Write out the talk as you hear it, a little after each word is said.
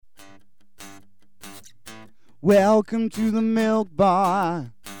Welcome to the milk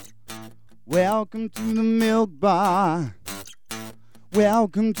bar. Welcome to the milk bar.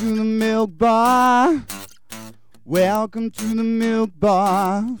 Welcome to the milk bar. Welcome to the milk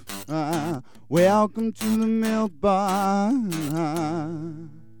bar. Welcome to the milk bar.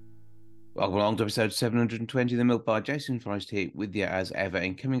 Welcome along to episode 720 of The Milk Bar. Jason Forrest here with you as ever.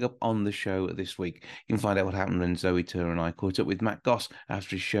 And coming up on the show this week, you can find out what happened when Zoe Turner and I caught up with Matt Goss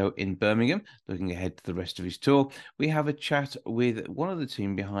after his show in Birmingham, looking ahead to the rest of his tour. We have a chat with one of the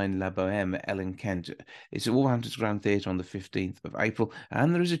team behind La Boheme, Ellen Kent. It's at Wolverhampton's Grand Theatre on the 15th of April,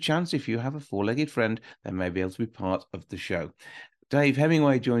 and there is a chance if you have a four-legged friend, they may be able to be part of the show. Dave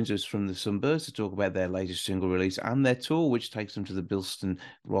Hemingway joins us from the Sunbirds to talk about their latest single release and their tour, which takes them to the Bilston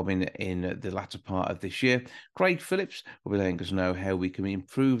Robin in the latter part of this year. Craig Phillips will be letting us know how we can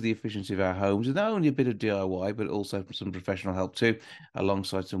improve the efficiency of our homes with not only a bit of DIY, but also some professional help too,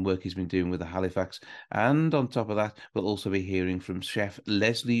 alongside some work he's been doing with the Halifax. And on top of that, we'll also be hearing from chef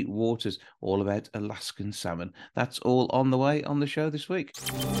Lesley Waters all about Alaskan salmon. That's all on the way on the show this week.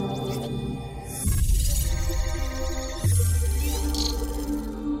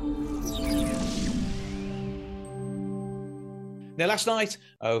 Now, last night,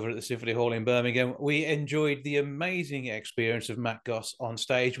 over at the Symphony Hall in Birmingham, we enjoyed the amazing experience of Matt Goss on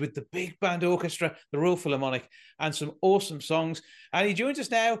stage with the big band orchestra, the Royal Philharmonic, and some awesome songs. And he joins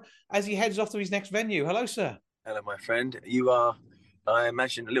us now as he heads off to his next venue. Hello, sir. Hello, my friend. You are, I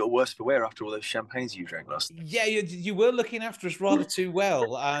imagine, a little worse for wear after all those champagnes you drank last night. Yeah, you were looking after us rather too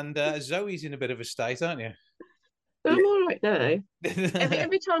well. And Zoe's in a bit of a state, aren't you? I'm all right now.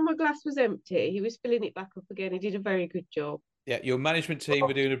 every time my glass was empty, he was filling it back up again. He did a very good job. Yeah, your management team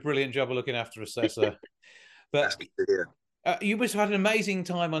were doing a brilliant job of looking after us there, sir. But That's good to hear. You must have had an amazing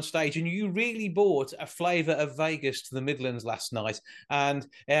time on stage, and you really brought a flavour of Vegas to the Midlands last night, and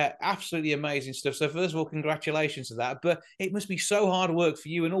absolutely amazing stuff. So first of all, congratulations to that. But it must be so hard work for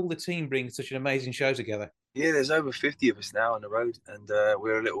you and all the team bringing such an amazing show together. Yeah, there's over 50 of us now on the road, and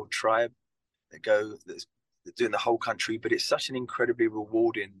we're a little tribe that's doing the whole country. But it's such an incredibly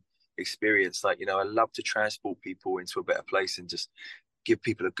rewarding experience. Like, I love to transport people into a better place and just give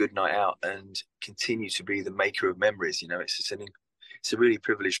people a good night out and continue to be the maker of memories. It's a really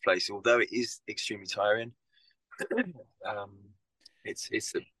privileged place, although it is extremely tiring. It's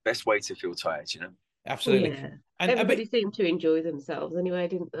the best way to feel tired, Absolutely. Yeah. And everybody seemed to enjoy themselves anyway,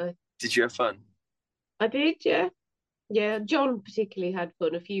 didn't they? Did you have fun? I did, yeah. Yeah, John particularly had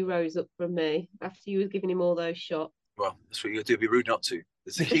fun, a few rows up from me after you was giving him all those shots. Well, that's what you got to do. Be rude not to.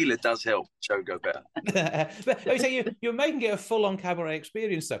 The tequila does help show go better. But I say you're making it a full-on cabaret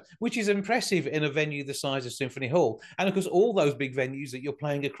experience, though, which is impressive in a venue the size of Symphony Hall, and of course all those big venues that you're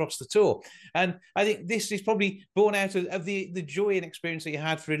playing across the tour. And I think this is probably born out of the joy and experience that you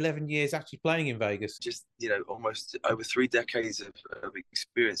had for 11 years actually playing in Vegas. Just almost over 3 decades of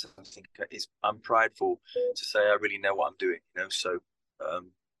experience. I think I'm prideful to say I really know what I'm doing. So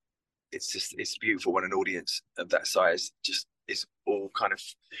it's beautiful when an audience of that size just is all kind of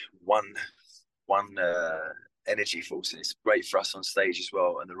one energy force, and it's great for us on stage as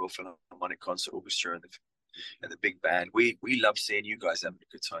well, and the Royal Philharmonic Concert Orchestra and the big band. We love seeing you guys having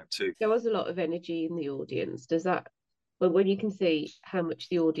a good time too. There was a lot of energy in the audience. When you can see how much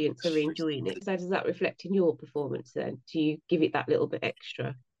the audience are enjoying it, so does that reflect in your performance then? Do you give it that little bit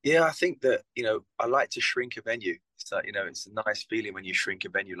extra? Yeah, I think that, I like to shrink a venue. It's like, it's a nice feeling when you shrink a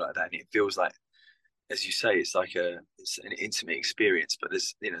venue like that, and it feels like, as you say, it's an intimate experience, but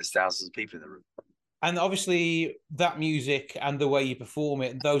there's thousands of people in the room. And obviously that music and the way you perform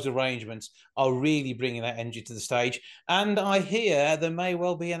it and those arrangements are really bringing that energy to the stage. And I hear there may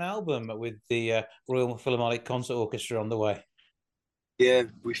well be an album with the Royal Philharmonic Concert Orchestra on the way. Yeah,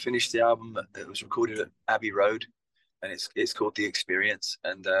 we finished the album that was recorded at Abbey Road, and it's called The Experience.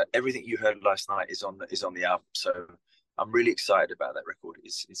 And everything you heard last night is on the album. So I'm really excited about that record.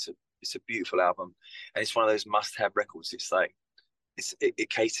 It's a beautiful album, and it's one of those must-have records. It's like it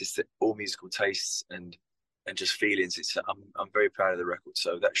caters to all musical tastes and just feelings. I'm very proud of the record,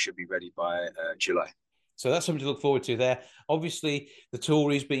 so that should be ready by July. So that's something to look forward to there. Obviously, the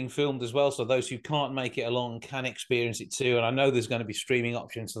tour is being filmed as well, so those who can't make it along can experience it too. And I know there's going to be streaming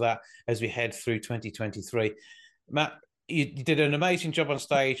options for that as we head through 2023. Matt, you did an amazing job on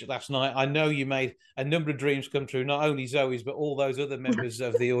stage last night. I know you made a number of dreams come true, not only Zoe's, but all those other members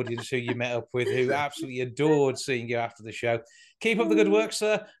of the audience who you met up with, who absolutely adored seeing you after the show. Keep up the good work,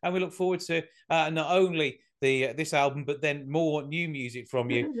 sir, and we look forward to not only this album, but then more new music from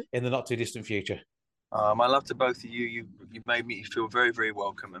you in the not-too-distant future. My love to both of you. You made me feel very, very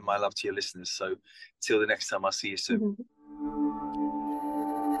welcome, and my love to your listeners. So till the next time, I'll see you soon.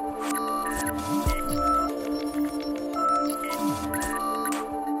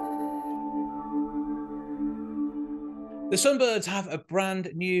 The Sunbirds have a brand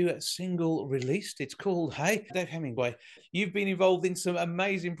new single released. It's called Hey. Dave Hemingway, you've been involved in some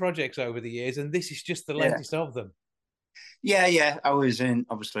amazing projects over the years, and this is just the latest of them. Yeah. I was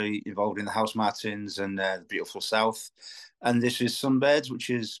obviously involved in the House Martins and the Beautiful South. And this is Sunbirds, which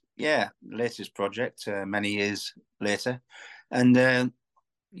is, latest project, many years later. And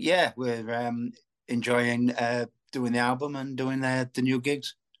we're enjoying doing the album and doing the new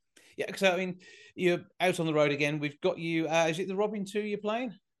gigs. Yeah, because I mean, you're out on the road again. We've got you. Is it the Robin 2 you're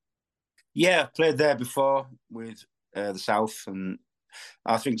playing? Yeah, played there before with the South, and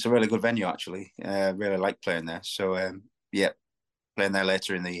I think it's a really good venue actually. Really like playing there. So playing there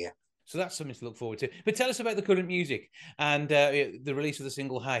later in the year. So that's something to look forward to. But tell us about the current music and the release of the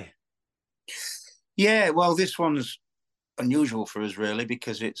single Hey. Yeah, well, this one's unusual for us really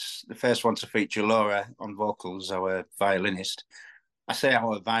because it's the first one to feature Laura on vocals, our violinist. I say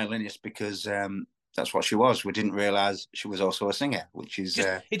our violinist because that's what she was. We didn't realise she was also a singer, which is...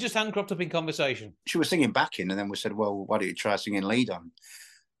 it just hadn't cropped up in conversation. She was singing backing, and then we said, well, why don't you try singing lead on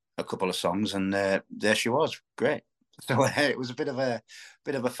a couple of songs? And there she was. Great. So it was a bit of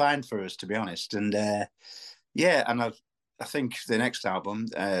a find for us, to be honest. And and I think the next album,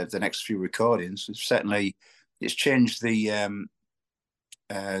 the next few recordings, certainly it's changed the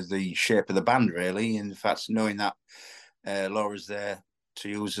shape of the band, really. In fact, knowing that Laura's there to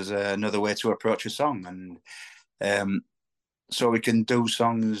use as another way to approach a song, and so we can do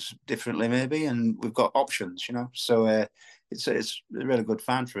songs differently, maybe, and we've got options, So it's a really good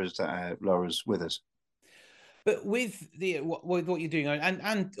find for us that Laura's with us. But with what you're doing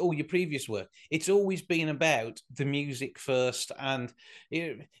and all your previous work, it's always been about the music first. And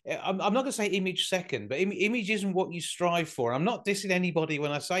I'm not going to say image second, but image isn't what you strive for. I'm not dissing anybody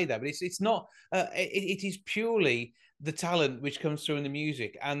when I say that, but it's not. It is purely the talent which comes through in the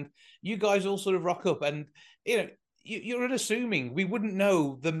music. And you guys all sort of rock up, and you're unassuming. We wouldn't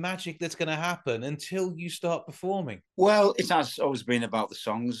know the magic that's going to happen until you start performing. Well, it has always been about the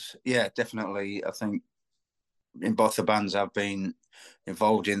songs. Yeah, definitely. I think in both the bands I've been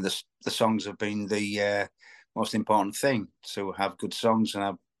involved in, the songs have been the most important thing. To have good songs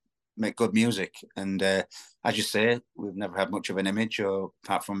and make good music. And as you say, we've never had much of an image, or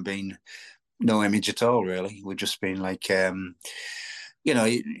apart from being no image at all, really. We've just been like, you'd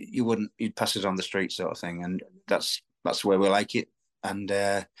pass us on the street sort of thing. And that's the way we like it. And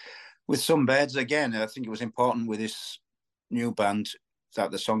with Sunbirds, again, I think it was important with this new band that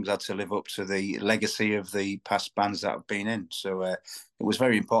the songs had to live up to the legacy of the past bands that I've been in. So it was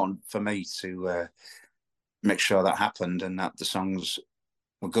very important for me to make sure that happened and that the songs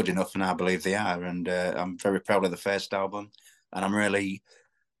were good enough, and I believe they are. And I'm very proud of the first album, and I'm really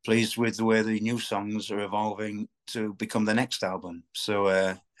pleased with the way the new songs are evolving to become the next album.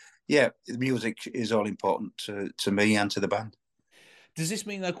 So the music is all important to me and to the band. Does this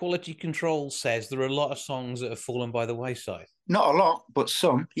mean that quality control says there are a lot of songs that have fallen by the wayside? Not a lot, but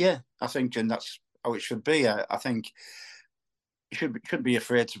some, yeah. I think, and that's how it should be. I think you shouldn't be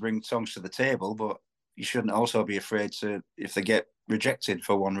afraid to bring songs to the table, but you shouldn't also be afraid to, if they get rejected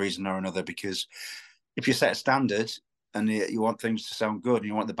for one reason or another, because if you set a standard and you want things to sound good and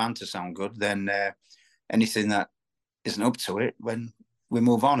you want the band to sound good, then anything that isn't up to it, when we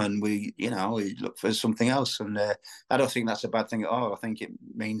move on and we look for something else. And I don't think that's a bad thing at all. I think it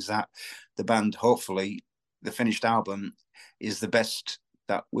means that the band, hopefully, the finished album is the best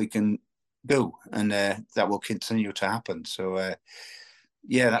that we can do, and that will continue to happen. So,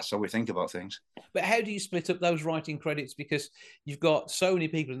 that's how we think about things. But how do you split up those writing credits? Because you've got so many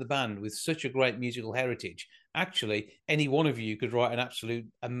people in the band with such a great musical heritage. Actually, any one of you could write an absolute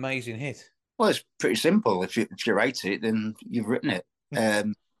amazing hit. Well, it's pretty simple. If you write it, then you've written it. We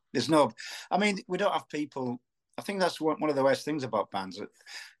don't have people. I think that's one of the worst things about bands,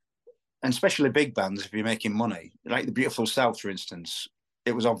 and especially big bands. If you're making money, like the Beautiful South, for instance,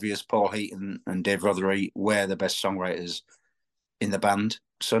 it was obvious Paul Heaton and Dave Rothery were the best songwriters in the band.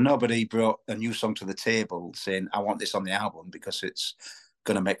 So nobody brought a new song to the table saying, "I want this on the album because it's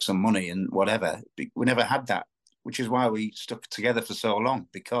going to make some money and whatever." We never had that, which is why we stuck together for so long,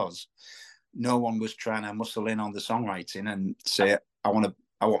 because no one was trying to muscle in on the songwriting and say, I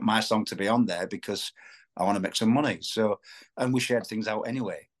want my song to be on there because I want to make some money. So, and we shared things out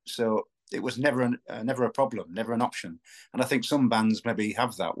anyway. So it was never a problem, never an option. And I think some bands maybe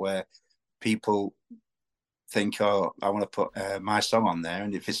have that, where people think, oh, I want to put my song on there,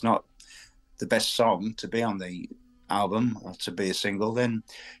 and if it's not the best song to be on the album or to be a single, then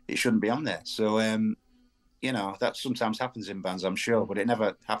it shouldn't be on there. So, that sometimes happens in bands, I'm sure, but it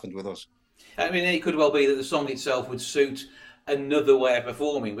never happened with us. I mean, it could well be that the song itself would suit another way of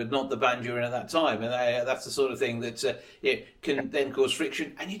performing, but not the band you're in at that time. And that's the sort of thing that can then cause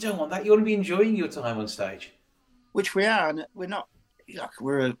friction. And you don't want that. You want to be enjoying your time on stage. Which we are, and we're not.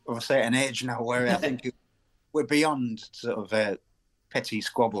 We're of a certain age now where I think we're beyond sort of petty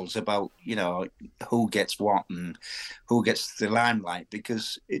squabbles about, you know, who gets what and who gets the limelight,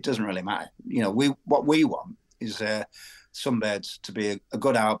 because it doesn't really matter. You know, what we want is Sunbirds to be a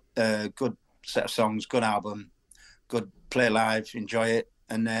good good set of songs, good album, good play live, enjoy it,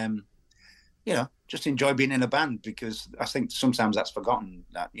 and you know, just enjoy being in a band, because I think sometimes that's forgotten,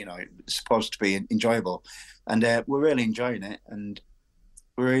 that, you know, it's supposed to be enjoyable, and we're really enjoying it, and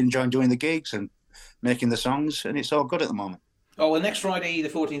we're enjoying doing the gigs and making the songs, and it's all good at the moment. Oh, well, next Friday, the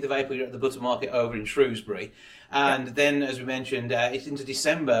 14th of April, you're at the Butter Market over in Shrewsbury. And then, as we mentioned, it's into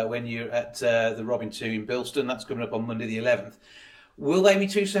December when you're at the Robin 2 in Bilston. That's coming up on Monday the 11th. Will they be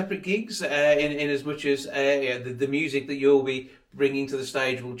two separate gigs in as much as the music that you'll be bringing to the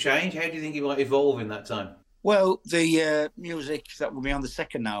stage will change? How do you think it might evolve in that time? Well, the music that will be on the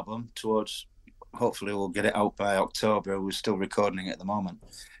second album, hopefully we'll get it out by October. We're still recording it at the moment.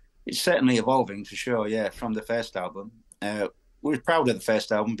 It's certainly evolving for sure, yeah, from the first album. We're proud of the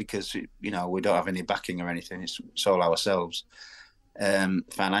first album because, you know, we don't have any backing or anything. It's all ourselves,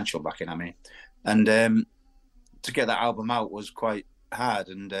 financial backing, I mean. And to get that album out was quite hard.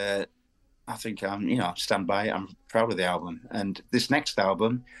 And I think stand by it. I'm proud of the album. And this next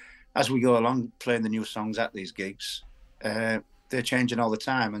album, as we go along playing the new songs at these gigs, they're changing all the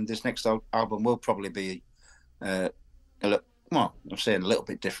time. And this next album will probably be I'm saying a little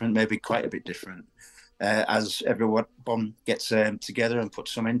bit different, maybe quite a bit different. As everyone gets together and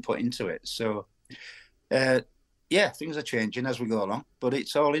puts some input into it. So, things are changing as we go along, but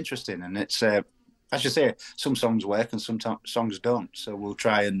it's all interesting. And it's, as you say, some songs work and some songs don't. So we'll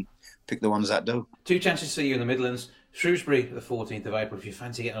try and pick the ones that do. Two chances to see you in the Midlands. Shrewsbury, the 14th of April, if you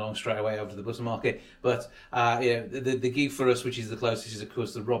fancy getting along straight away over to the Butter Market. But the gig for us, which is the closest, is, of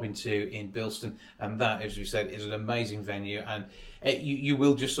course, the Robin 2 in Bilston. And that, as we said, is an amazing venue. And you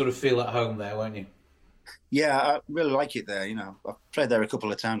will just sort of feel at home there, won't you? Yeah, I really like it there. You know, I've played there a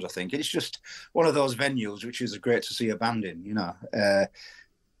couple of times, I think. It's just one of those venues which is great to see a band in, you know.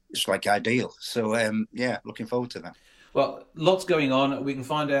 It's like ideal. So, looking forward to that. Well, lots going on. We can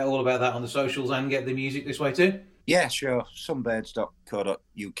find out all about that on the socials and get the music this way too? Yeah, sure.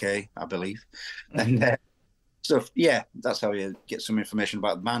 Sunbirds.co.uk, I believe. And that's how you get some information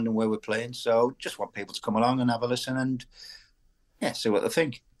about the band and where we're playing. So just want people to come along and have a listen and, see what they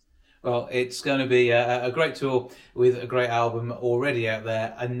think. Well, it's going to be a great tour with a great album already out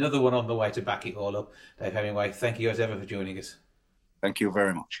there. Another one on the way to back it all up. Dave Hemingway, thank you as ever for joining us. Thank you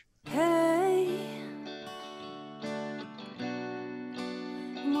very much. Hey,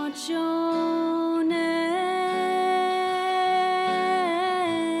 what's your name?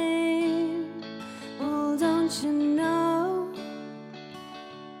 Oh, don't you know?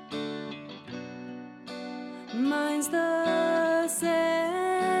 Mine's the same.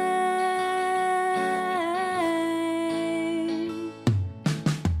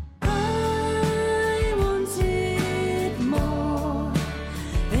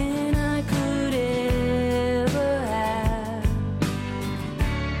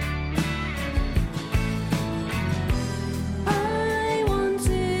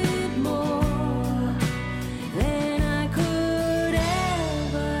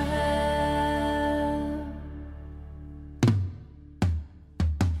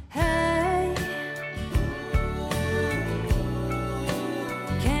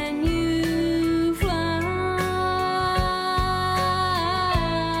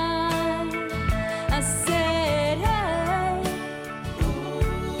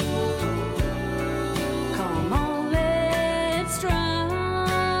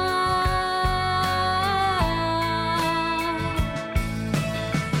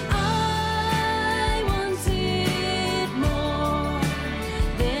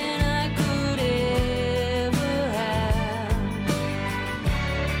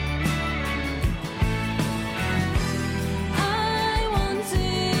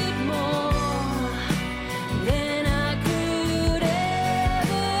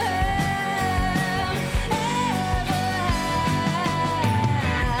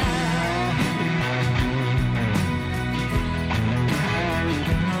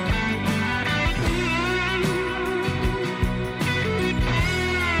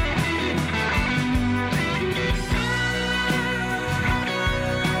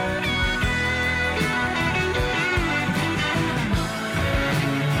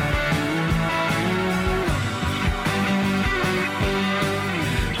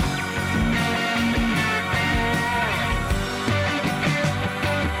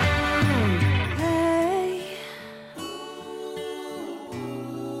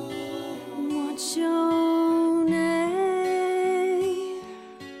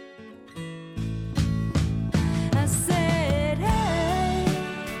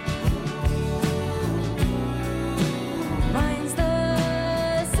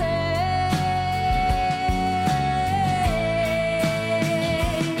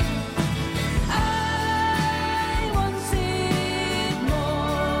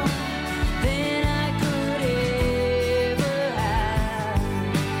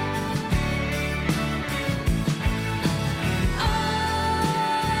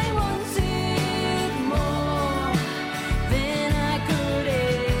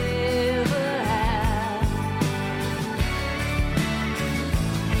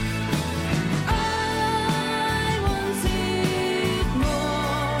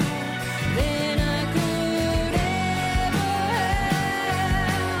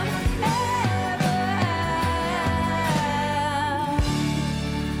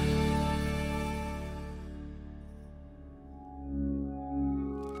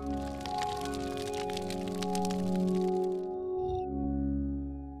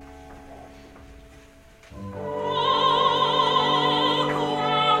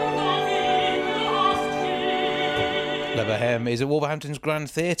 is at Wolverhampton's Grand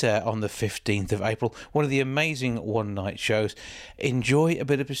Theatre on the 15th of April. One of the amazing one-night shows. Enjoy a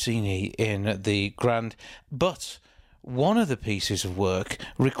bit of Puccini in the Grand, but one of the pieces of work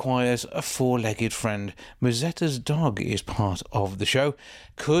requires a four-legged friend. Musetta's dog is part of the show.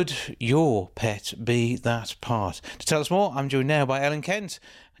 Could your pet be that part? To tell us more, I'm joined now by Ellen Kent.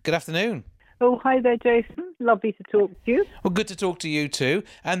 Good afternoon. Oh, hi there, Jason. Lovely to talk to you. Well, good to talk to you too.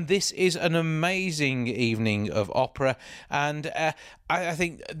 And this is an amazing evening of opera. And I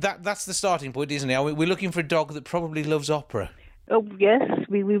think that's the starting point, isn't it? We're looking for a dog that probably loves opera. Oh, yes.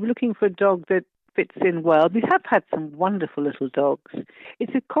 We were looking for a dog that fits in well. We have had some wonderful little dogs.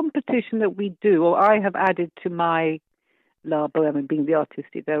 It's a competition that we do, or I have added to my La Boheme, being the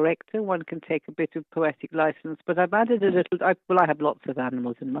artistic director. One can take a bit of poetic license, but I've added a little. I have lots of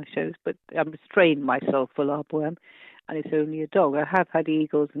animals in my shows, but I'm restrained myself for La Boheme, and it's only a dog. I have had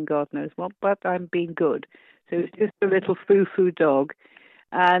eagles and God knows what, but I'm being good. So it's just a little foo-foo dog,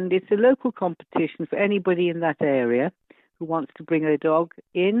 and it's a local competition for anybody in that area who wants to bring a dog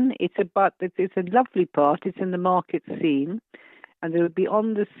in. It's a lovely part. It's in the market scene, and it will be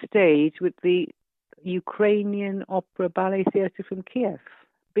on the stage with the Ukrainian Opera Ballet Theatre from Kiev.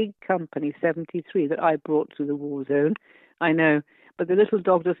 Big company, 73, that I brought to the war zone. I know, but the little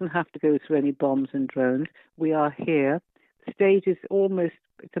dog doesn't have to go through any bombs and drones. We are here. The stage is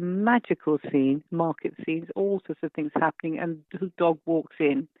it's a magical scene, market scenes, all sorts of things happening, and the little dog walks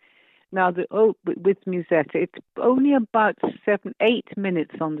in. Now, with Musetta, it's only about 7-8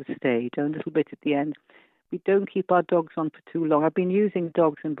 minutes on the stage, and a little bit at the end. We don't keep our dogs on for too long. I've been using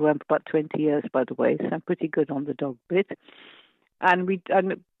dogs in Boheme for about 20 years, by the way, so I'm pretty good on the dog bit. And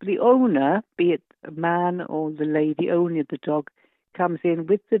the owner, be it a man or the lady, owner of the dog, comes in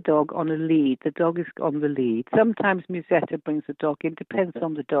with the dog on a lead. The dog is on the lead. Sometimes Musetta brings the dog in, depends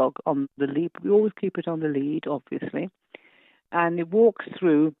on the dog, on the lead. We always keep it on the lead, obviously. And it walks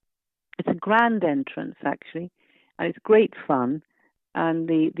through. It's a grand entrance, actually, and it's great fun. And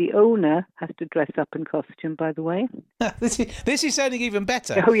the owner has to dress up in costume, by the way. This is sounding even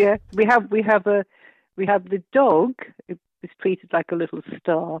better. Oh yeah, we have the dog is treated like a little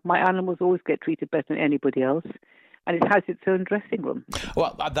star. My animals always get treated better than anybody else, and it has its own dressing room.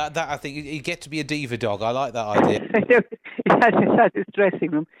 Well, that I think you get to be a diva dog. I like that idea. it has its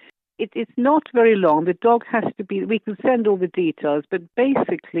dressing room. It's not very long. The dog has to be. We can send all the details, but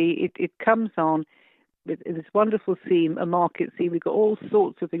basically it comes on. With this wonderful scene, a market scene. We've got all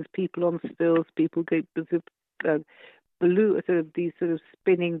sorts of things, people on stills, people go these sort of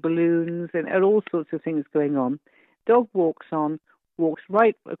spinning balloons and all sorts of things going on. Dog walks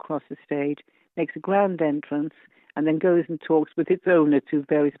right across the stage, makes a grand entrance, and then goes and talks with its owner to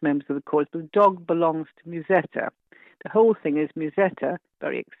various members of the chorus. But the dog belongs to Musetta. The whole thing is Musetta,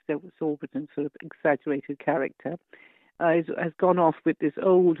 very exorbitant, sort of exaggerated character, has gone off with this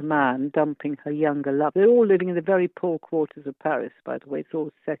old man dumping her younger love. They're all living in the very poor quarters of Paris, by the way. It's all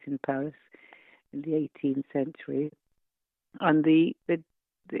set in Paris in the 18th century. And the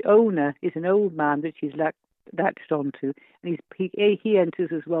owner is an old man that she's latched onto. And he enters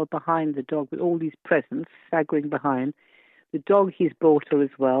as well behind the dog with all these presents staggering behind. The dog he's brought her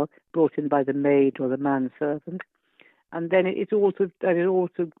as well, brought in by the maid or the manservant. And then it also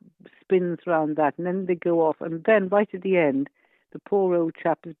spins around that, and then they go off. And then right at the end, the poor old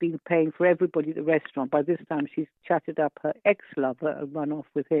chap has been paying for everybody at the restaurant. By this time, she's chatted up her ex-lover and run off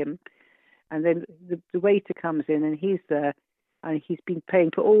with him. And then the waiter comes in, and he's there, and he's been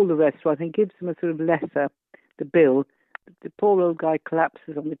paying for all the restaurant, and he gives them a sort of the bill. The poor old guy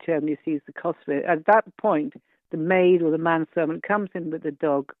collapses on the chair when he sees the cost of it. At that point, the maid or the manservant comes in with the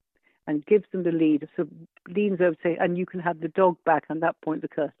dog and gives them the lead, so leans over to say, and you can have the dog back. And at that point, the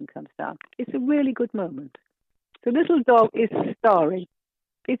curtain comes down. It's a really good moment. The little dog is starring.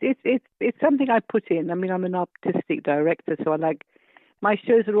 It's something I put in. I mean, I'm an artistic director, so my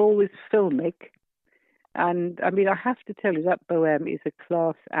shows are always filmic. And I mean, I have to tell you that Boheme is a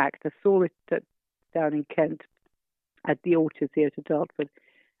class act. I saw it down in Kent at the Orchard Theatre, Dartford,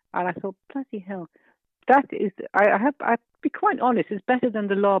 and I thought, bloody hell. That is, I'll be quite honest, it's better than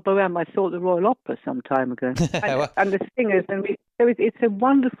the La Boheme I saw at the Royal Opera some time ago. And the singers, so it's a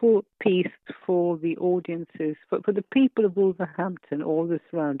wonderful piece for the audiences, for the people of Wolverhampton or the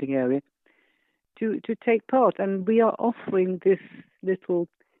surrounding area to take part. And we are offering this little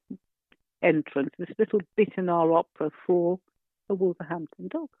entrance, this little bit in our opera for a Wolverhampton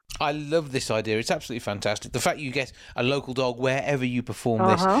dog. I love this idea. It's absolutely fantastic. The fact you get a local dog wherever you perform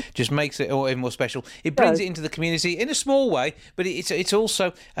this just makes it all even more special. It brings it into the community in a small way, but it's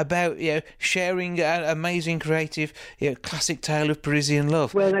also about sharing an amazing, creative, classic tale of Parisian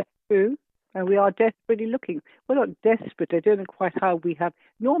love. Well, that's true. And we are desperately looking. We're not desperate. I don't know quite how we have.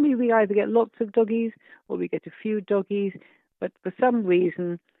 Normally, we either get lots of doggies or we get a few doggies. But for some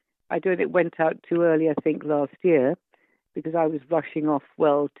reason, I don't know, it went out too early, I think, last year, because I was rushing off,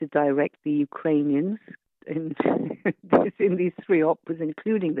 to direct the Ukrainians in these 3 operas,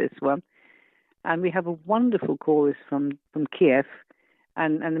 including this one. And we have a wonderful chorus from Kiev.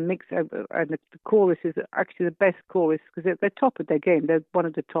 And the mix and the chorus is actually the best chorus because they're top of their game. They're one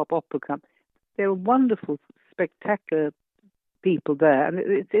of the top opera companies. They're wonderful, spectacular people there, and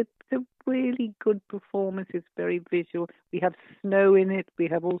it's a really good performance. It's very visual. We have snow in it. We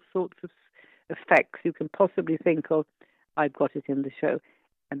have all sorts of effects you can possibly think of. I've got it in the show,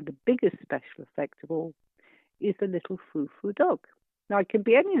 and the biggest special effect of all is the little foo-foo dog. Now it can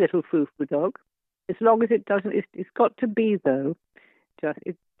be any little foo-foo dog, as long as it doesn't. It's got to be though.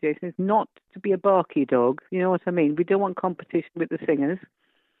 Jason, is not to be a barky dog. You know what I mean? We don't want competition with the singers.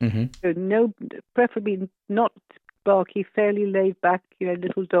 Mm-hmm. So no, preferably not barky, fairly laid back,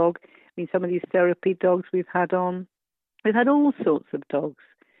 little dog. I mean, some of these therapy dogs we've had on. We've had all sorts of dogs.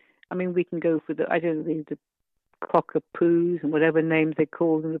 I mean, we can go for the cockapoos and whatever names they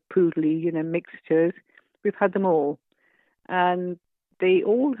call them, the poodly, mixtures. We've had them all. And they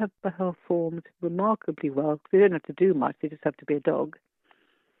all have performed remarkably well. They don't have to do much. They just have to be a dog.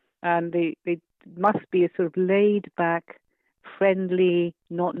 And they must be a sort of laid-back, friendly,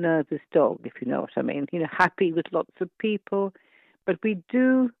 not nervous dog, if you know what I mean. Happy with lots of people. But we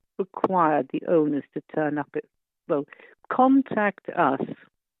do require the owners to turn up contact us.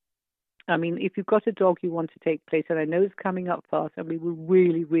 I mean, if you've got a dog you want to take place, and I know it's coming up fast, and we will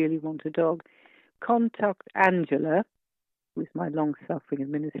really, really want a dog, contact Angela, who's my long-suffering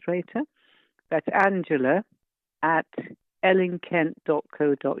administrator. That's Angela at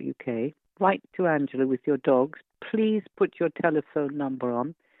ellenkent.co.uk. Write to Angela with your dogs. Please put your telephone number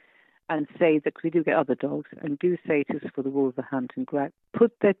on and say that, because we do get other dogs, and do say to us for the Wolverhampton Grand,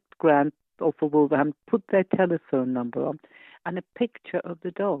 put their telephone number on and a picture of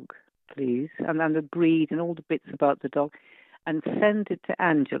the dog, please, and then the breed and all the bits about the dog, and send it to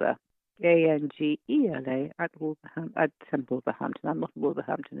Angela, Angela at Wolverhampton. I'm not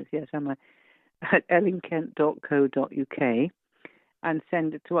Wolverhampton as yet, am I? At ellenkent.co.uk, and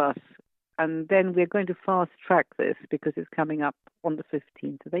send it to us. And then we're going to fast track this because it's coming up on the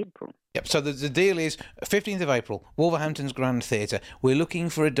 15th of April. Yep, so the deal is 15th of April, Wolverhampton's Grand Theatre. We're looking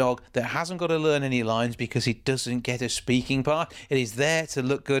for a dog that hasn't got to learn any lines because it doesn't get a speaking part. It is there to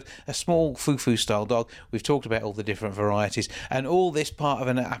look good. A small foo-foo style dog. We've talked about all the different varieties, and all this part of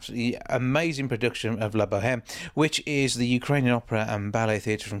an absolutely amazing production of La Bohème, which is the Ukrainian opera and ballet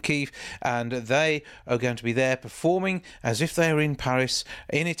theatre from Kiev, and they are going to be there performing as if they were in Paris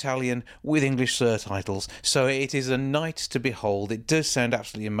in Italian with English surtitles. So it is a night to behold. It does sound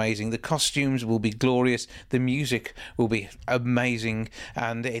absolutely amazing. The costumes will be glorious. The music will be amazing,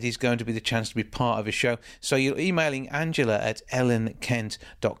 and it is going to be the chance to be part of a show. So you're emailing Angela at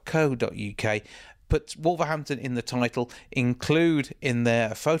ellenkent.co.uk. Put Wolverhampton in the title, include in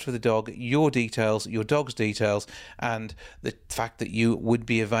there a photo of the dog, your details, your dog's details, and the fact that you would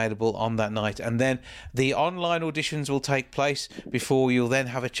be available on that night. And then the online auditions will take place before you'll then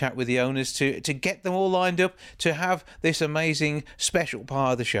have a chat with the owners to get them all lined up to have this amazing special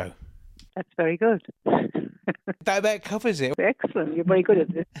part of the show. That's very good. That covers it. Excellent. You're very good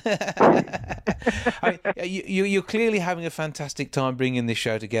at this. You're clearly having a fantastic time bringing this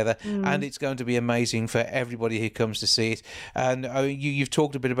show together, and it's going to be amazing for everybody who comes to see it. And you've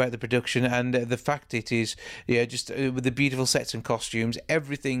talked a bit about the production and the fact it is, just with the beautiful sets and costumes.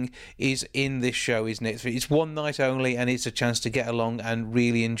 Everything is in this show, isn't it? It's one night only, and it's a chance to get along and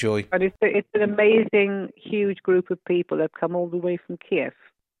really enjoy. And it's an amazing, huge group of people that have come all the way from Kiev.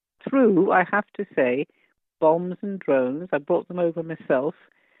 Through, I have to say, bombs and drones. I brought them over myself,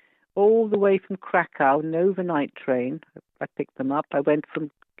 all the way from Krakow, an overnight train. I picked them up. I went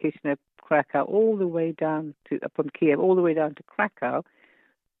from Kishinev, Krakow, all the way down from Kiev, all the way down to Krakow,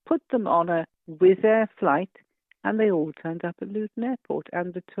 put them on a Wizz Air flight, and they all turned up at Luton Airport,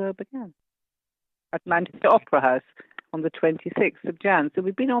 and the tour began at Manchester Opera House on the 26th of Jan. So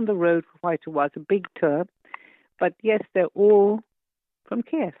we've been on the road for quite a while. It's a big tour. But yes, they're all from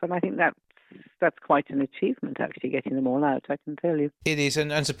Kiev, and I think that's quite an achievement, actually, getting them all out, I can tell you. It is,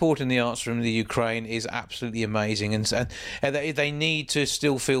 and supporting the arts from the Ukraine is absolutely amazing, and they need to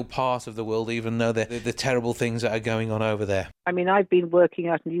still feel part of the world, even though the terrible things that are going on over there. I mean, I've been working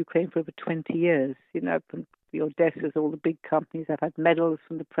out in Ukraine for over 20 years, from the Odessas, all the big companies. I've had medals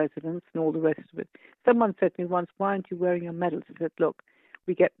from the presidents and all the rest of it. Someone said to me once, why aren't you wearing your medals? I said, look,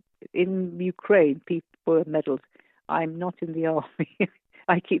 we get, in Ukraine, people wear medals. I'm not in the army.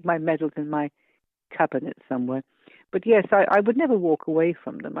 I keep my medals in my cabinet somewhere. But yes, I would never walk away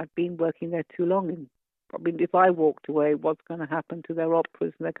from them. I've been working there too long. And I mean, if I walked away, what's going to happen to their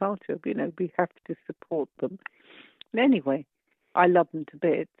operas and their culture? You know, we have to support them. And anyway, I love them to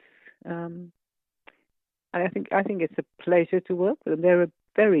bits. And I think it's a pleasure to work with them. They're a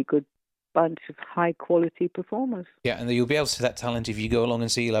very good bunch of high-quality performers. Yeah, and you'll be able to see that talent if you go along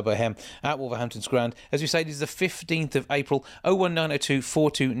and see La Boheme at Wolverhampton's Grand. As we say, it is the 15th of April. 01902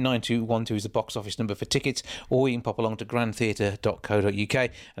 429212 is the box office number for tickets, or you can pop along to grandtheatre.co.uk.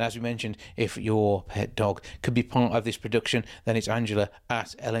 And as we mentioned, if your pet dog could be part of this production, then it's Angela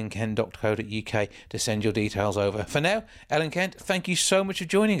at ellenkent.co.uk to send your details over. For now, Ellen Kent, thank you so much for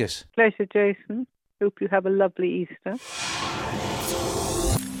joining us. Pleasure, Jason. Hope you have a lovely Easter.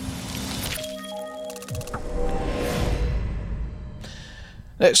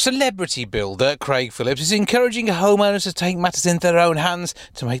 Celebrity builder Craig Phillips is encouraging homeowners to take matters into their own hands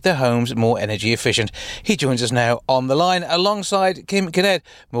to make their homes more energy efficient. He joins us now on the line alongside Kim Kinned,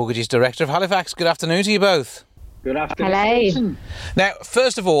 Mortgages Director of Halifax. Good afternoon to you both. Good afternoon. Hello. Now,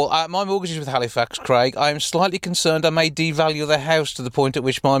 first of all, my mortgage is with Halifax, Craig. I am slightly concerned I may devalue the house to the point at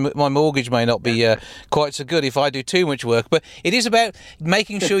which my mortgage may not be quite so good if I do too much work. But it is about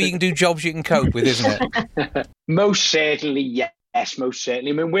making sure you can do jobs you can cope with, isn't it? Most certainly, yes, most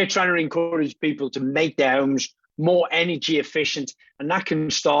certainly. I mean, we're trying to encourage people to make their homes more energy efficient, and that can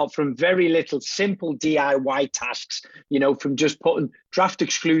start from very little simple DIY tasks, you know, from just putting draft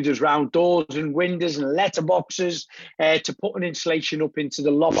excluders around doors and windows and letterboxes to putting insulation up into the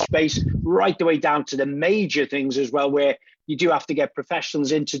loft space, right the way down to the major things as well, where you do have to get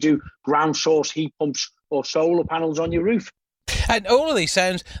professionals in to do ground source heat pumps or solar panels on your roof. And all of these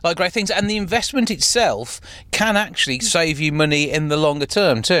sound like great things, and the investment itself can actually save you money in the longer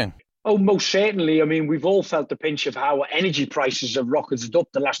term too. Oh, most certainly. I mean, we've all felt the pinch of how energy prices have rocketed up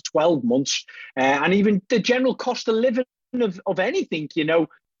the last 12 months, and even the general cost of living of anything, you know,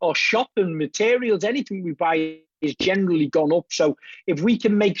 or shopping materials, anything we buy is generally gone up. So if we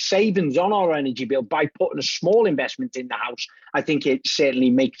can make savings on our energy bill by putting a small investment in the house, I think it certainly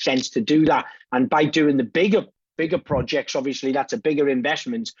makes sense to do that. And by doing the bigger projects, obviously that's a bigger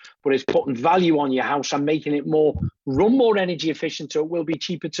investment, but it's putting value on your house and making it run more energy efficient, so it will be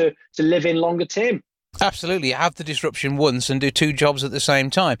cheaper to live in longer term. Absolutely. Have the disruption once and do two jobs at the same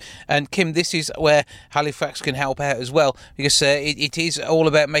time. And Kim, this is where Halifax can help out as well, because it is all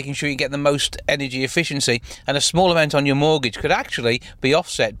about making sure you get the most energy efficiency, and a small amount on your mortgage could actually be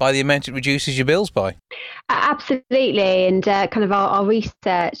offset by the amount it reduces your bills by. Absolutely. And kind of our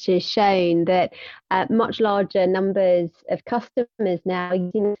research has shown that much larger numbers of customers now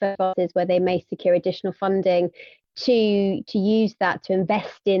using services where they may secure additional funding to use that to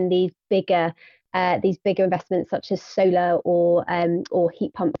invest in these bigger investments such as solar or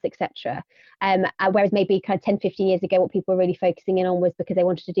heat pumps, etc. Whereas maybe kind of 10, 15 years ago, what people were really focusing in on was because they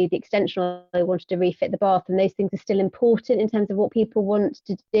wanted to do the extension or they wanted to refit the bath, and those things are still important in terms of what people want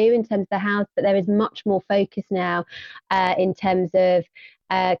to do in terms of the house, but there is much more focus now in terms of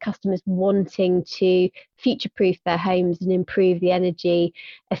customers wanting to future-proof their homes and improve the energy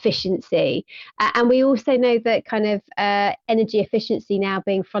efficiency. And we also know that kind of energy efficiency now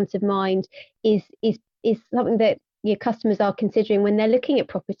being front of mind is something that your customers are considering when they're looking at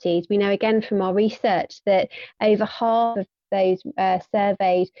properties. We know again from our research that over half of those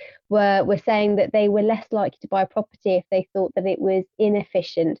surveyed were saying that they were less likely to buy a property if they thought that it was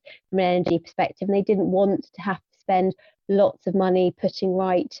inefficient from an energy perspective, and they didn't want to have to spend lots of money putting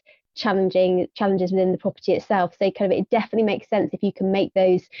right challenges within the property itself. So kind of it definitely makes sense if you can make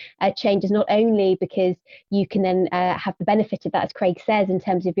those changes, not only because you can then have the benefit of that, as Craig says, in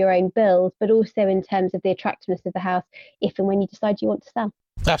terms of your own bills, but also in terms of the attractiveness of the house if and when you decide you want to sell.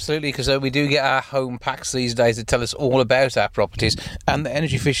 Absolutely, because we do get our home packs these days that tell us all about our properties, and the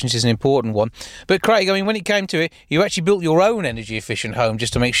energy efficiency is an important one. But Craig, I mean, when it came to it, you actually built your own energy efficient home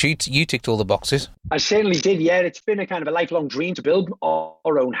just to make sure you ticked all the boxes. I certainly did, yeah. It's been a kind of a lifelong dream to build our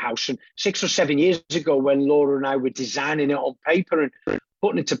own house. And 6 or 7 years ago, when Laura and I were designing it on paper and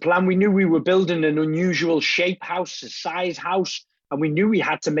putting it to plan, we knew we were building an unusual shape house, a size house. And we knew we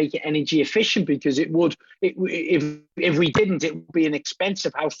had to make it energy efficient, because if we didn't, it would be an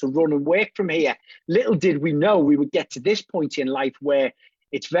expensive house to run and work from here. Little did we know we would get to this point in life where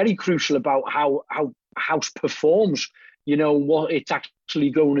it's very crucial about how house performs, you know, what it's actually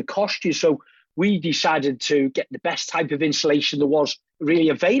going to cost you. So we decided to get the best type of insulation there was really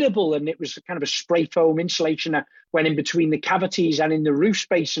available, and it was kind of a spray foam insulation that went in between the cavities and in the roof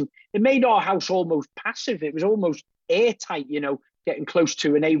space, and it made our house almost passive. It was almost airtight, you know, getting close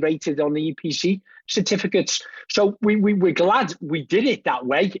to an A rated on the EPC certificates. So we're glad we did it that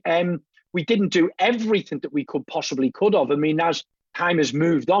way. We didn't do everything that we could have. I mean, as time has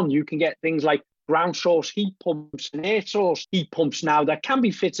moved on, you can get things like ground source heat pumps and air source heat pumps now that can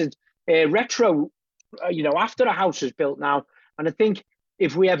be fitted retro, after a house is built now. And I think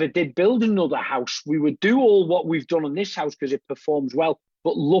if we ever did build another house, we would do all what we've done on this house because it performs well,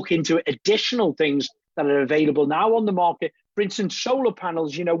 but look into additional things that are available now on the market. For instance, solar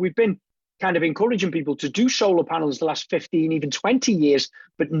panels. We've been kind of encouraging people to do solar panels the last 15, even 20 years.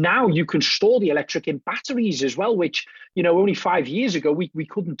 But now you can store the electric in batteries as well, which, only 5 years ago, we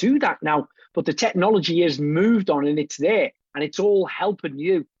couldn't do that now. But the technology has moved on and it's there, and it's all helping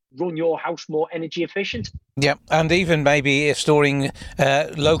you run your house more energy efficient. Yeah, and even maybe storing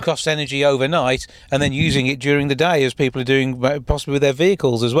low-cost energy overnight and then using it during the day, as people are doing possibly with their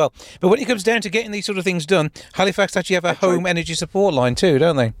vehicles as well. But when it comes down to getting these sort of things done, Halifax actually have a home energy support line too,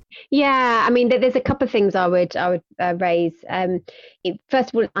 don't they? Yeah, I mean, there's a couple of things I would raise. First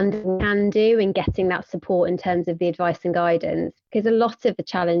of all, can do in getting that support in terms of the advice and guidance, because a lot of the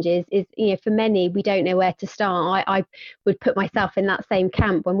challenges is, for many, we don't know where to start. I would put myself in that same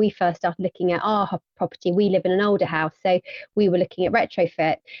camp when we first started looking at our property. We live in an older house, so we were looking at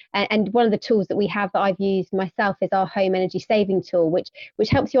retrofit. And one of the tools that we have that I've used myself is our home energy saving tool, which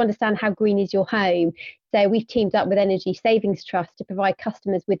helps you understand how green is your home. So we've teamed up with Energy Savings Trust to provide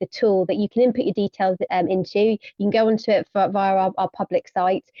customers with a tool that you can input your details into. You can go onto it via our public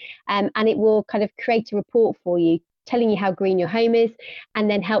site, and it will kind of create a report for you, telling you how green your home is, and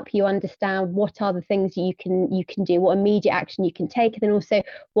then help you understand what are the things you can do, what immediate action you can take, and then also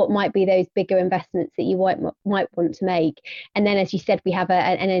what might be those bigger investments that you might want to make. And then, as you said, we have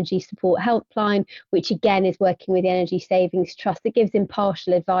an energy support helpline, which again is working with the Energy Savings Trust that gives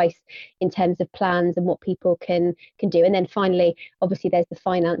impartial advice in terms of plans and what people can do. And then finally, obviously, there's the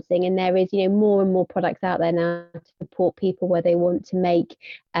financing, and there is more and more products out there now to support people where they want to make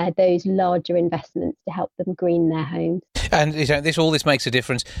those larger investments to help them green their homes. And this makes a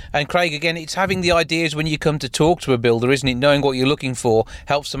difference. And Craig, again, it's having the ideas when you come to talk to a builder, isn't it? Knowing what you're looking for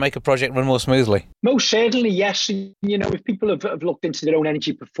helps to make a project run more smoothly. Most certainly, yes. If people have looked into their own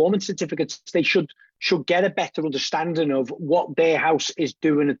energy performance certificates, they should get a better understanding of what their house is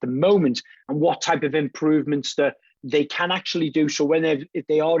doing at the moment and what type of improvements that they can actually do. So if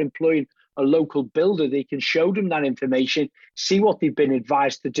they are employing a local builder, they can show them that information, see what they've been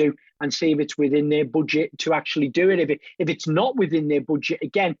advised to do, and see if it's within their budget to actually do it. If it's not within their budget,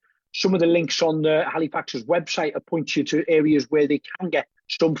 again, some of the links on the Halifax's website point you to areas where they can get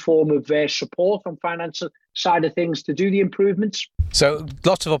some form of support on financial side of things to do the improvements. So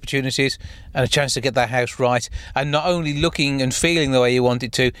lots of opportunities and a chance to get that house right, and not only looking and feeling the way you want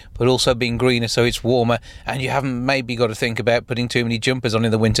it to, but also being greener so it's warmer, and you haven't maybe got to think about putting too many jumpers on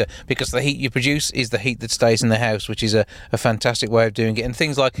in the winter, because the heat you produce is the heat that stays in the house, which is a fantastic way of doing it. And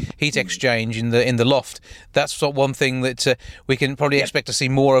things like heat exchange in the loft, that's one thing that we can probably expect to see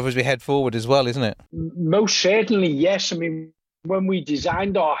more of as we head forward as well, isn't it? Most certainly, yes. I mean, when we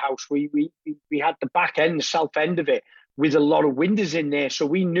designed our house, we had the back end, the south end of it, with a lot of windows in there. So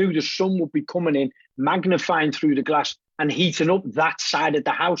we knew the sun would be coming in, magnifying through the glass and heating up that side of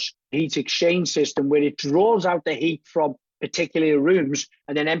the house. Heat exchange system where it draws out the heat from particular rooms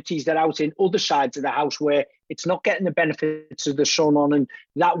and then empties that out in other sides of the house where it's not getting the benefits of the sun on. And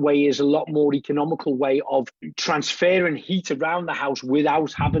that way is a lot more economical way of transferring heat around the house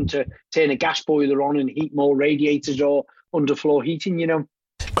without having to turn a gas boiler on and heat more radiators or underfloor heating,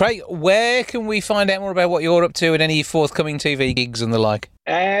 Craig, where can we find out more about what you're up to and any forthcoming TV gigs and the like?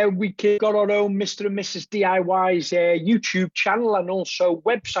 We got our own Mr. and Mrs. DIY's YouTube channel and also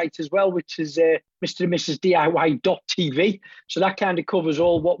website as well, which is Mr. and Mrs. DIY.tv. So that kind of covers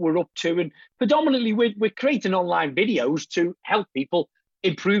all what we're up to. And predominantly we're creating online videos to help people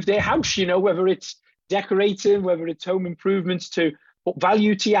improve their house, whether it's decorating, whether it's home improvements to put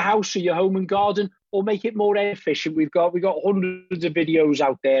value to your house or your home and garden, or make it more efficient. We've got hundreds of videos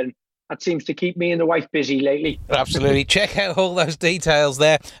out there, and that seems to keep me and the wife busy lately. Absolutely. Check out all those details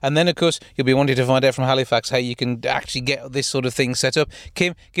there. And then, of course, you'll be wanting to find out from Halifax how you can actually get this sort of thing set up.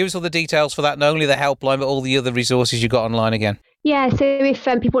 Kim, give us all the details for that, not only the helpline, but all the other resources you've got online again. Yeah, so if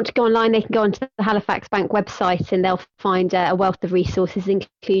people want to go online, they can go onto the Halifax Bank website and they'll find a wealth of resources,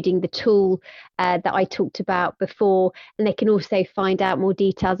 including the tool that I talked about before. And they can also find out more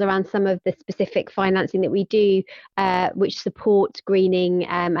details around some of the specific financing that we do, which support greening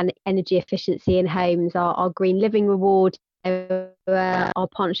and energy efficiency in homes, our Green Living Reward, our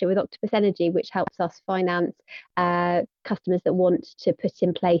partnership with Octopus Energy, which helps us finance customers that want to put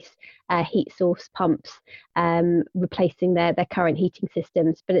in place heat source pumps, replacing their current heating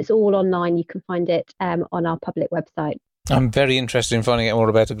systems. But it's all online. You can find it on our public website. I'm very interested in finding out more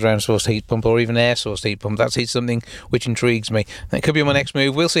about a ground source heat pump or even air source heat pump. That's something which intrigues me. That could be my next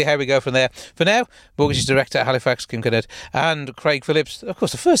move. We'll see how we go from there. For now, Mortgages Director at Halifax, Kim Canutt, and Craig Phillips, of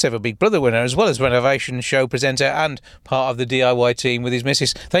course, the first ever Big Brother winner, as well as renovation show presenter and part of the DIY team with his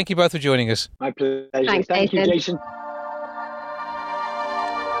missus. Thank you both for joining us. My pleasure. Thanks, Thank you, Jason.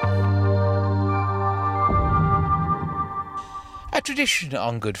 A tradition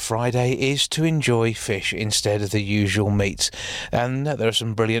on Good Friday is to enjoy fish instead of the usual meats. And there are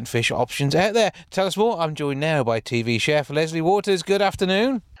some brilliant fish options out there. Tell us more. I'm joined now by TV chef Lesley Waters. Good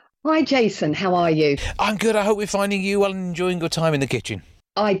afternoon. Hi, Jason. How are you? I'm good. I hope we're finding you well and enjoying your time in the kitchen.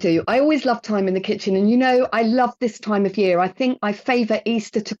 I do. I always love time in the kitchen. And, you know, I love this time of year. I think I favour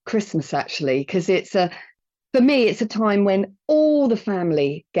Easter to Christmas, actually, because for me, it's a time when all the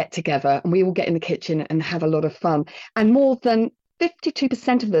family get together and we all get in the kitchen and have a lot of fun. And more than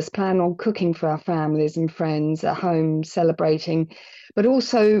 52% of us plan on cooking for our families and friends at home, celebrating. But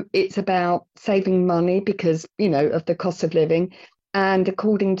also it's about saving money because, you know, of the cost of living. And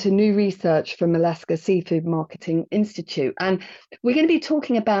according to new research from Alaska Seafood Marketing Institute. And we're going to be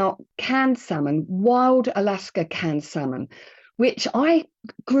talking about canned salmon, wild Alaska canned salmon, which I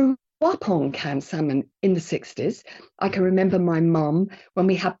grew up on canned salmon in the 60s. I can remember my mum, when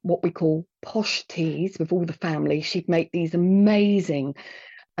we had what we call posh teas with all the family, she'd make these amazing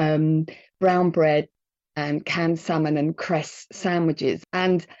brown bread and canned salmon and cress sandwiches.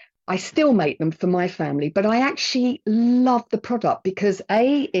 And I still make them for my family, but I actually love the product because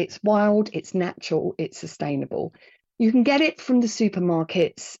A, it's wild, it's natural, it's sustainable. You can get it from the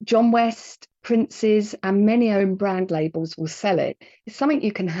supermarkets. John West, Prince's, and many own brand labels will sell it. It's something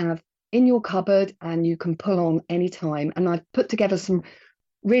you can have in your cupboard and you can pull on anytime. And I've put together some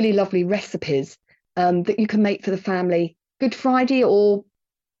really lovely recipes that you can make for the family Good Friday or,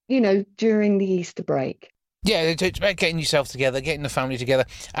 you know, during the Easter break. Yeah, it's about getting yourself together, getting the family together.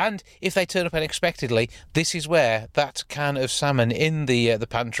 And if they turn up unexpectedly, this is where that can of salmon in the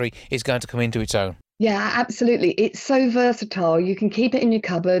pantry is going to come into its own. Yeah, absolutely. It's so versatile. You can keep it in your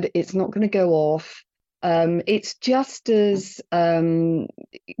cupboard. It's not going to go off. It's just as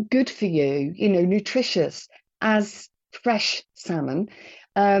good for you, you know, nutritious as fresh salmon.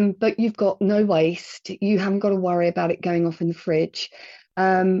 But you've got no waste. You haven't got to worry about it going off in the fridge.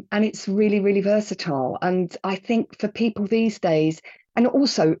 And it's really, really versatile. And I think for people these days, and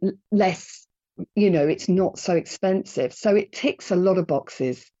also less, you know, it's not so expensive. So it ticks a lot of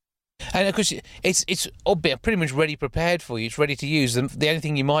boxes. And of course, it's pretty much ready prepared for you. It's ready to use. The only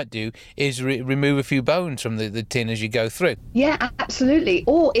thing you might do is remove a few bones from the tin as you go through. Yeah, absolutely.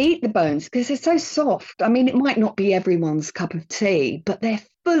 Or eat the bones because they're so soft. I mean, it might not be everyone's cup of tea, but they're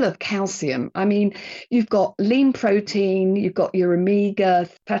full of calcium. I mean, you've got lean protein, you've got your omega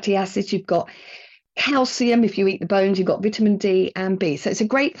fatty acids, you've got calcium. If you eat the bones, you've got vitamin D and B. So it's a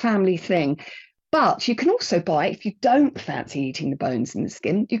great family thing. But you can also buy, if you don't fancy eating the bones and the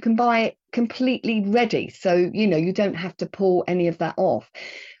skin, you can buy it completely ready. So, you know, you don't have to pull any of that off.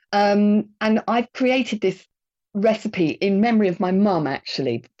 And I've created this recipe in memory of my mum,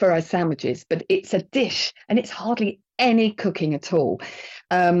 actually, for our sandwiches. But it's a dish and it's hardly any cooking at all.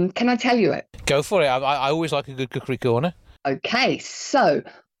 Can I tell you it? Go for it. I always like a good cookery corner. Okay, so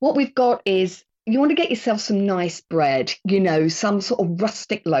what we've got is, you want to get yourself some nice bread, you know, some sort of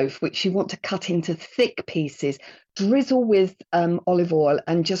rustic loaf, which you want to cut into thick pieces, drizzle with olive oil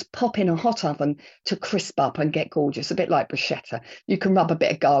and just pop in a hot oven to crisp up and get gorgeous, a bit like bruschetta. You can rub a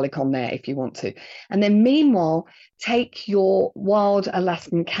bit of garlic on there if you want to. And then meanwhile, take your wild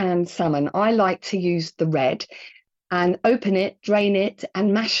Alaskan canned salmon. I like to use the red. And open it, drain it,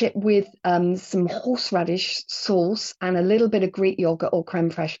 and mash it with some horseradish sauce and a little bit of Greek yogurt or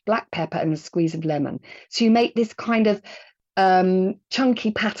creme fraiche, black pepper, and a squeeze of lemon. So you make this kind of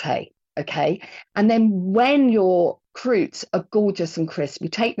chunky pate, okay? And then when your croûtes are gorgeous and crisp, you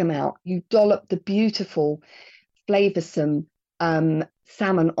take them out, you dollop the beautiful, flavoursome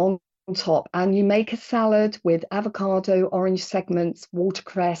salmon on top, and you make a salad with avocado, orange segments,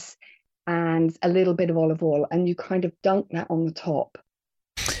 watercress, and a little bit of olive oil, and you kind of dunk that on the top,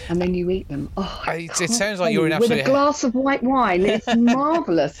 and then you eat them. Oh, it sounds like you're in absolute... with a glass of white wine. It's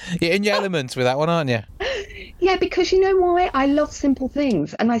marvellous. You're in your elements with that one, aren't you? Yeah, because you know why? I love simple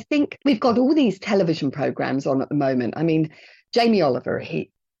things, and I think we've got all these television programs on at the moment. I mean, Jamie Oliver,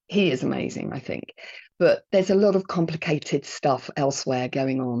 he is amazing, I think, but there's a lot of complicated stuff elsewhere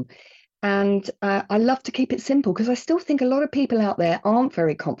going on. And I love to keep it simple because I still think a lot of people out there aren't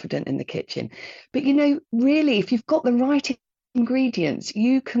very confident in the kitchen. But, really, if you've got the right ingredients,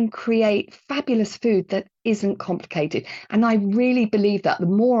 you can create fabulous food that isn't complicated. And I really believe that the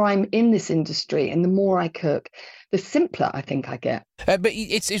more I'm in this industry and the more I cook, the simpler I think I get. But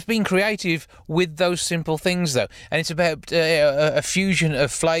it's been creative with those simple things, though. And it's about a fusion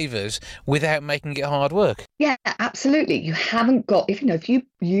of flavours without making it hard work. Yeah, absolutely. You haven't got, if you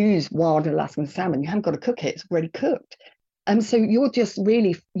use wild Alaskan salmon, you haven't got to cook it. It's already cooked. So you're just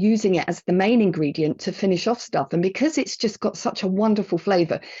really using it as the main ingredient to finish off stuff. And because it's just got such a wonderful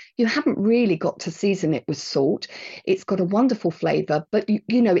flavour, you haven't really got to season it with salt. It's got a wonderful flavour, but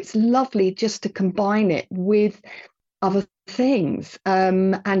it's lovely just to combine it with other things,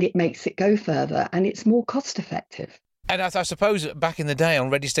 and it makes it go further, and it's more cost effective. And I suppose back in the day on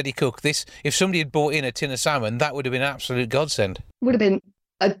Ready Steady Cook, if somebody had bought in a tin of salmon, that would have been an absolute godsend. Would have been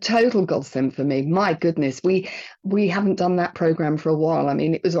a total godsend for me. My goodness, we haven't done that program for a while. I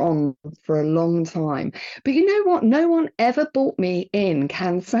mean, it was on for a long time. But you know what? No one ever bought me in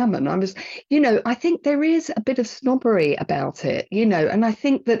canned salmon. I think there is a bit of snobbery about it, and I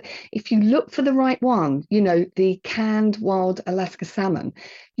think that if you look for the right one, the canned wild Alaska salmon,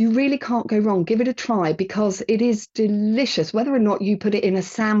 you really can't go wrong. Give it a try because it is delicious. Whether or not you put it in a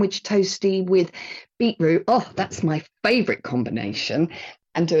sandwich toasty with beetroot, that's my favourite combination,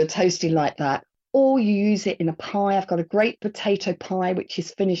 and do a toasty like that, or you use it in a pie. I've got a great potato pie which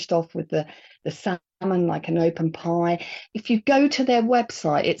is finished off with the salmon like an open pie. If you go to their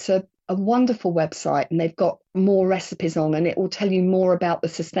website, it's a wonderful website, and they've got more recipes on, and it will tell you more about the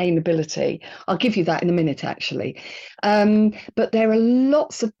sustainability. I'll give you that in a minute, actually. But there are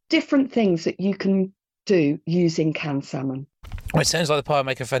lots of different things that you can do using canned salmon. Well, it sounds like the pie will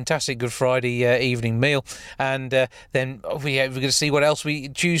make a fantastic Good Friday evening meal, and then we're going to see what else we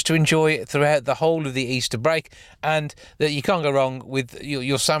choose to enjoy throughout the whole of the Easter break, and that you can't go wrong with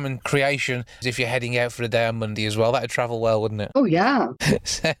your salmon creation if you're heading out for a day on Monday as well. That would travel well, wouldn't it? Oh, yeah.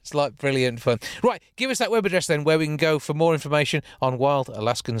 Sounds like brilliant fun. Right, give us that web address then where we can go for more information on wild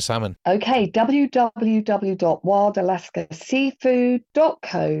Alaskan salmon. Okay,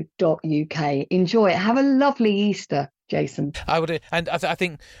 www.wildalaskaseafood.co.uk. Enjoy it. Have a lovely Easter, Jason. I would, and I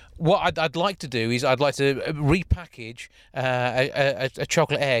think what I'd like to do is I'd like to repackage a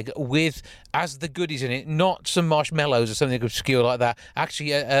chocolate egg with, as the goodies in it, not some marshmallows or something obscure like that,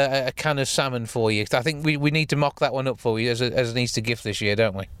 actually a can of salmon for you. I think we need to mock that one up for you as an Easter gift this year,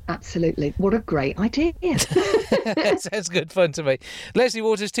 don't we? Absolutely. What a great idea. Sounds good fun to me. Lesley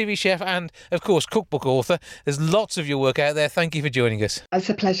Waters, TV chef and, of course, cookbook author. There's lots of your work out there. Thank you for joining us. It's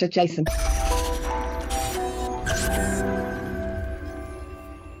a pleasure, Jason.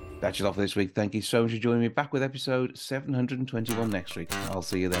 That's it off for this week. Thank you so much for joining me. Back with episode 721 next week. I'll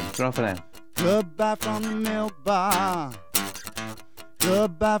see you then. Ta-ra for now. Goodbye from the milk bar.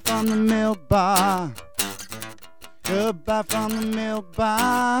 Goodbye from the milk bar. Goodbye from the milk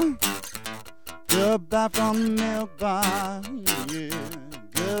bar. Goodbye from the milk bar. Yeah.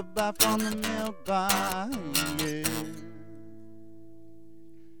 Goodbye from the milk bar. Yeah.